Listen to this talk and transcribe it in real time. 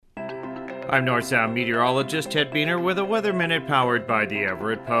I'm North Sound meteorologist Ted Beener with a Weather Minute powered by the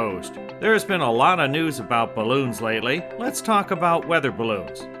Everett Post. There has been a lot of news about balloons lately. Let's talk about weather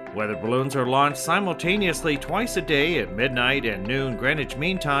balloons. Weather balloons are launched simultaneously twice a day at midnight and noon Greenwich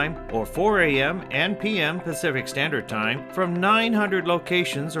Mean Time, or 4 a.m. and p.m. Pacific Standard Time, from 900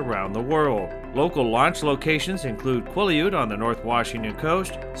 locations around the world. Local launch locations include Quileute on the North Washington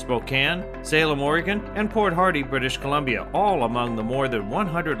coast, Spokane, Salem, Oregon, and Port Hardy, British Columbia, all among the more than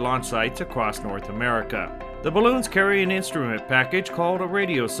 100 launch sites across North America. The balloons carry an instrument package called a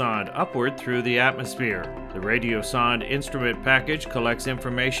radiosonde upward through the atmosphere. The radiosonde instrument package collects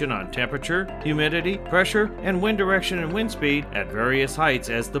information on temperature, humidity, pressure, and wind direction and wind speed at various heights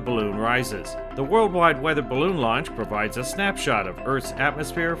as the balloon rises. The Worldwide Weather Balloon Launch provides a snapshot of Earth's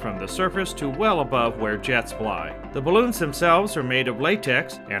atmosphere from the surface to well above where jets fly. The balloons themselves are made of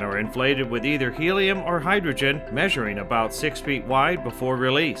latex and are inflated with either helium or hydrogen, measuring about 6 feet wide before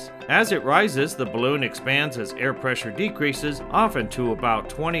release. As it rises, the balloon expands as air pressure decreases, often to about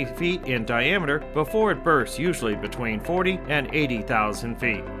 20 feet in diameter, before it bursts, usually between 40 and 80,000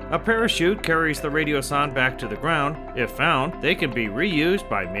 feet. A parachute carries the radiosonde back to the ground. If found, they can be reused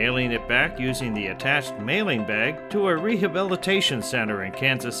by mailing it back using the attached mailing bag to a rehabilitation center in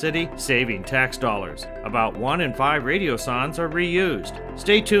Kansas City, saving tax dollars. About 1 in 5 radiosondes are reused.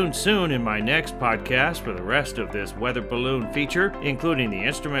 Stay tuned soon in my next podcast for the rest of this weather balloon feature, including the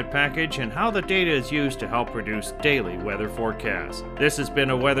instrument package and how the data is used to help produce daily weather forecasts. This has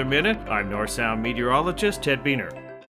been a Weather Minute. I'm North Sound meteorologist Ted Beener.